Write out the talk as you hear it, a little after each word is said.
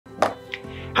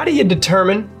How do you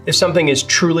determine if something is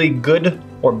truly good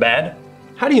or bad?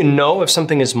 How do you know if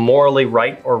something is morally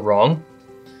right or wrong?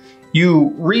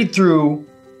 You read through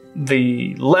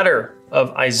the letter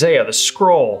of Isaiah, the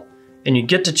scroll, and you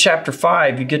get to chapter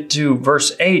 5, you get to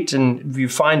verse 8, and you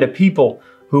find a people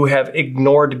who have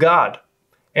ignored God.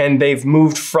 And they've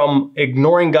moved from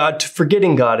ignoring God to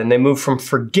forgetting God, and they move from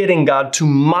forgetting God to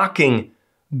mocking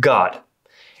God.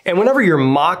 And whenever you're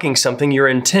mocking something, you're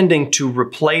intending to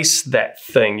replace that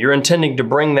thing. You're intending to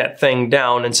bring that thing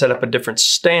down and set up a different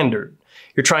standard.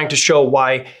 You're trying to show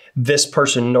why this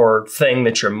person or thing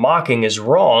that you're mocking is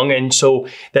wrong, and so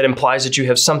that implies that you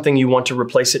have something you want to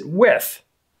replace it with.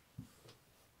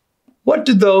 What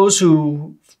do those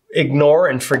who ignore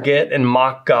and forget and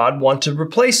mock God want to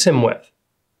replace him with?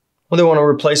 Well, they want to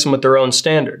replace him with their own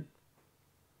standard.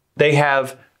 They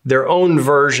have their own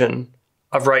version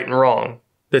of right and wrong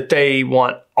that they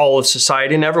want all of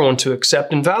society and everyone to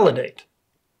accept and validate.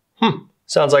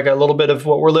 Sounds like a little bit of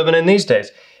what we're living in these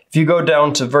days. If you go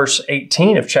down to verse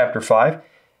 18 of chapter 5,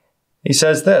 he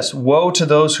says this, "Woe to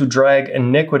those who drag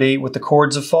iniquity with the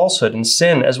cords of falsehood and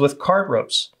sin as with cart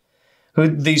ropes." Who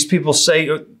these people say,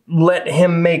 "Let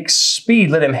him make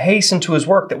speed, let him hasten to his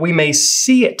work, that we may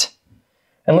see it.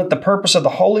 And let the purpose of the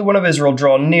Holy One of Israel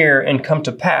draw near and come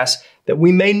to pass, that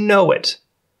we may know it."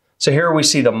 So here we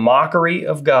see the mockery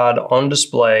of God on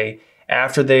display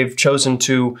after they've chosen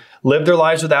to live their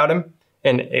lives without him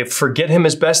and forget him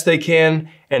as best they can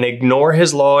and ignore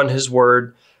his law and his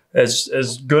word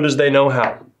as good as they know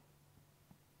how.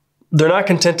 They're not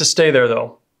content to stay there,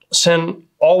 though. Sin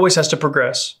always has to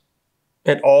progress.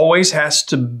 It always has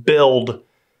to build.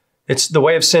 The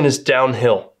way of sin is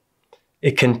downhill.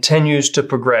 It continues to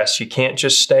progress. You can't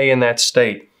just stay in that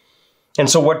state. And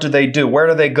so what do? Where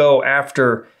do they go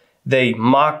after they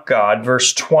mock God?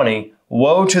 Verse 20,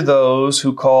 "Woe to those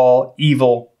who call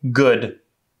evil good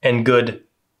and good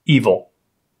evil,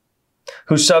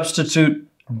 who substitute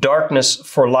darkness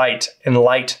for light and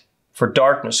light for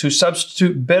darkness, who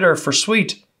substitute bitter for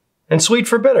sweet and sweet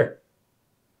for bitter."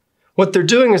 What they're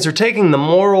doing is they're taking the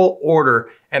moral order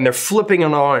and they're flipping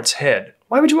it on its head.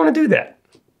 Why would you want to do that?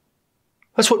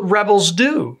 That's what rebels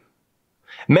do.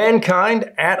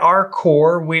 Mankind, at our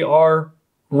core, we are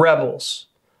rebels.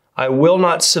 I will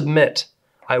not submit.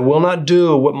 I will not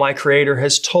do what my Creator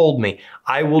has told me.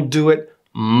 I will do it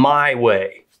my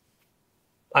way.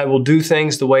 I will do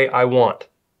things the way I want.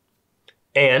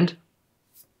 And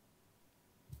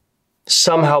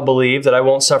somehow believe that I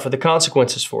won't suffer the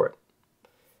consequences for it.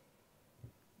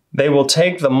 They will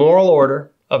take the moral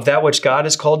order of that which God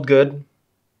has called good,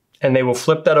 and they will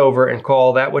flip that over and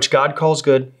call that which God calls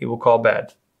good, he will call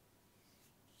bad.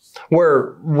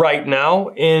 We're right now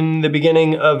in the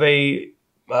beginning of a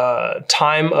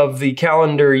time of the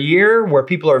calendar year where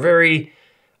people are very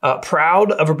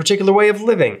proud of a particular way of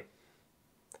living.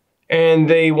 And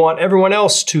they want everyone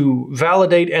else to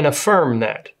validate and affirm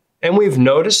that. And we've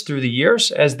noticed through the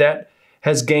years as that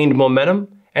has gained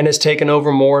momentum and has taken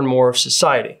over more and more of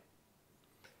society.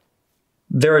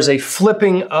 There is a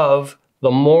flipping of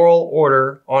the moral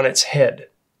order on its head.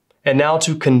 And now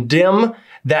to condemn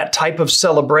that type of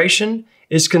celebration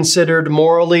is considered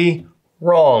morally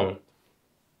wrong.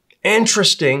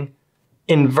 Interesting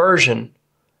inversion.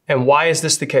 And why is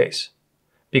this the case?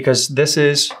 Because this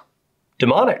is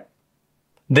demonic.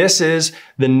 This is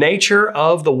the nature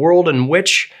of the world in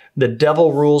which the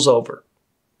devil rules over.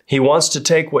 He wants to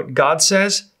take what God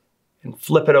says and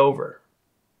flip it over.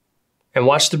 And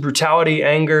watch the brutality,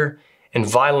 anger, and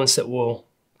violence that will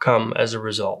come as a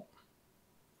result.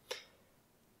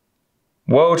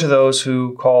 Woe to those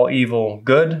who call evil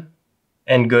good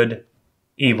and good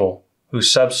evil, who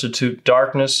substitute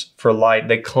darkness for light.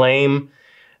 They claim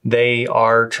they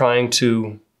are trying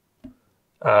to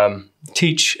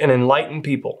teach and enlighten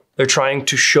people. They're trying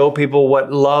to show people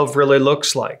what love really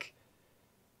looks like.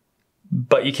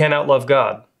 But you can't outlove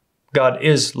God. God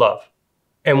is love.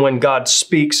 And when God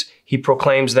speaks, he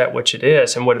proclaims that which it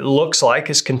is. And what it looks like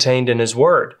is contained in his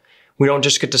word. We don't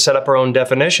just get to set up our own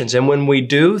definitions. And when we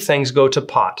do, things go to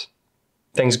pot.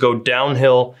 Things go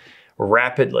downhill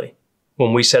rapidly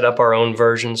when we set up our own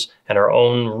versions and our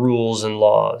own rules and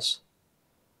laws.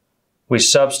 We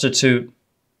substitute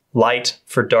light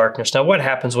for darkness. Now, what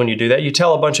happens when you do that? You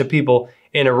tell a bunch of people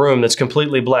in a room that's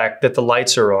completely black that the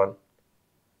lights are on.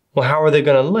 Well, how are they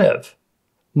going to live?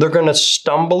 They're going to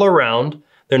stumble around.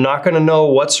 They're not going to know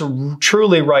what's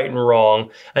truly right and wrong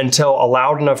until a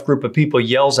loud enough group of people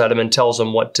yells at them and tells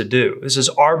them what to do. This is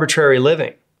arbitrary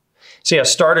living. See, I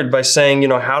started by saying,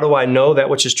 how do I know that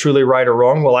which is truly right or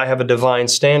wrong? Well, I have a divine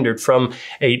standard from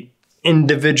an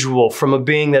individual, from a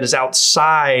being that is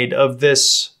outside of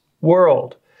this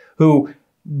world. who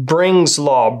brings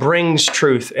law, brings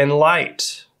truth and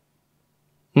light,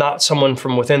 not someone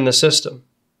from within the system.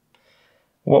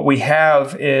 What we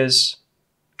have is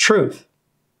truth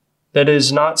that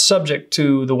is not subject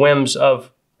to the whims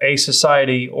of a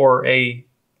society or a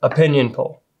opinion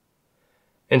poll.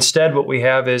 Instead, what we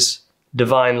have is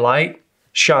divine light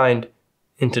shined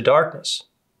into darkness.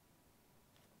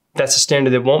 That's a standard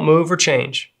that won't move or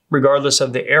change, regardless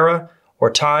of the era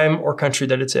or time or country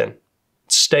that it's in.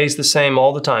 It stays the same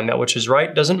all the time. That which is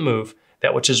right doesn't move.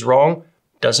 That which is wrong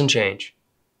doesn't change.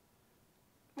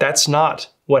 That's not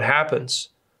what happens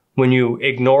when you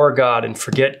ignore God and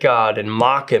forget God and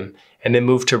mock Him and then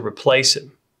move to replace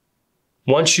Him.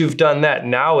 Once you've done that,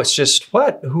 now it's just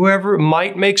what? Whoever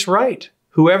might makes right.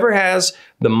 Whoever has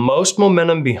the most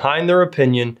momentum behind their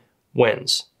opinion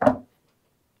wins.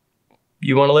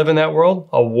 You want to live in that world?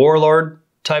 A warlord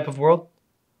type of world?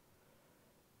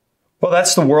 Well,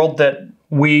 that's the world that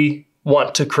we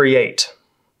want to create.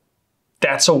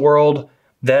 That's a world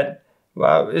that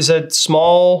is a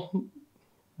small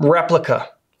replica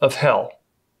of hell.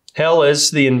 Hell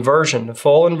is the inversion, the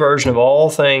full inversion of all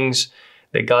things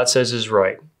that God says is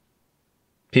right.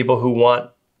 People who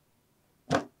want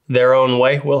their own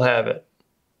way will have it.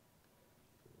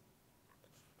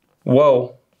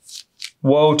 Woe.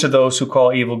 Woe to those who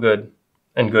call evil good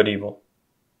and good evil,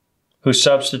 who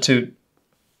substitute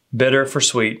bitter for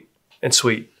sweet and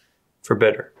sweet for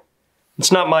bitter.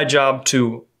 It's not my job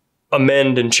to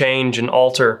amend and change and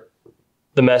alter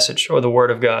the message or the word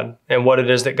of God and what it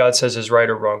is that God says is right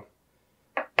or wrong.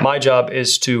 My job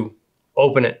is to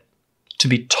open it, to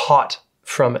be taught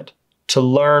from it, to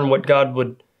learn what God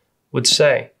would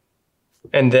say,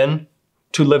 and then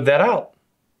to live that out,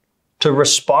 to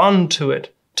respond to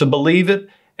it, to believe it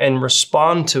and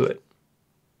respond to it,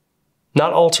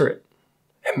 not alter it.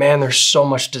 And man, there's so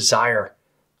much desire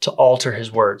to alter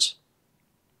His words.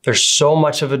 There's so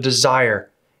much of a desire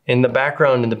in the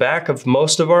background, in the back of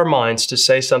most of our minds to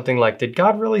say something like, did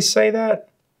God really say that?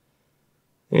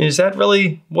 Is that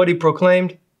really what He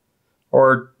proclaimed?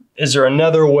 Or is there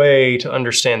another way to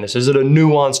understand this? Is it a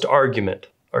nuanced argument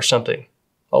or something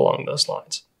along those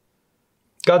lines?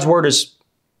 God's word is,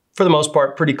 for the most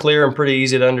part, pretty clear and pretty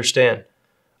easy to understand.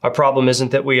 Our problem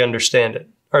isn't that we understand it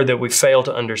or that we fail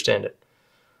to understand it.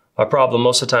 Our problem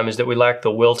most of the time is that we lack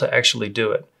the will to actually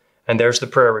do it. And there's the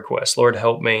prayer request. Lord,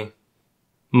 help me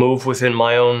move within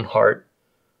my own heart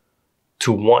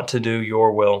to want to do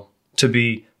your will, to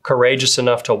be courageous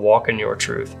enough to walk in your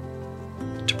truth,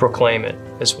 to proclaim it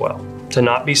as well, to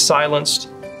not be silenced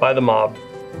by the mob,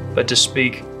 but to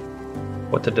speak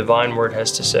what the divine word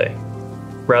has to say,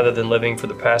 rather than living for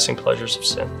the passing pleasures of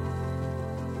sin.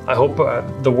 I hope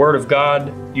the word of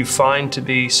God you find to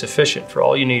be sufficient for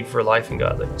all you need for life and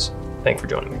godliness. Thanks for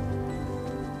joining me.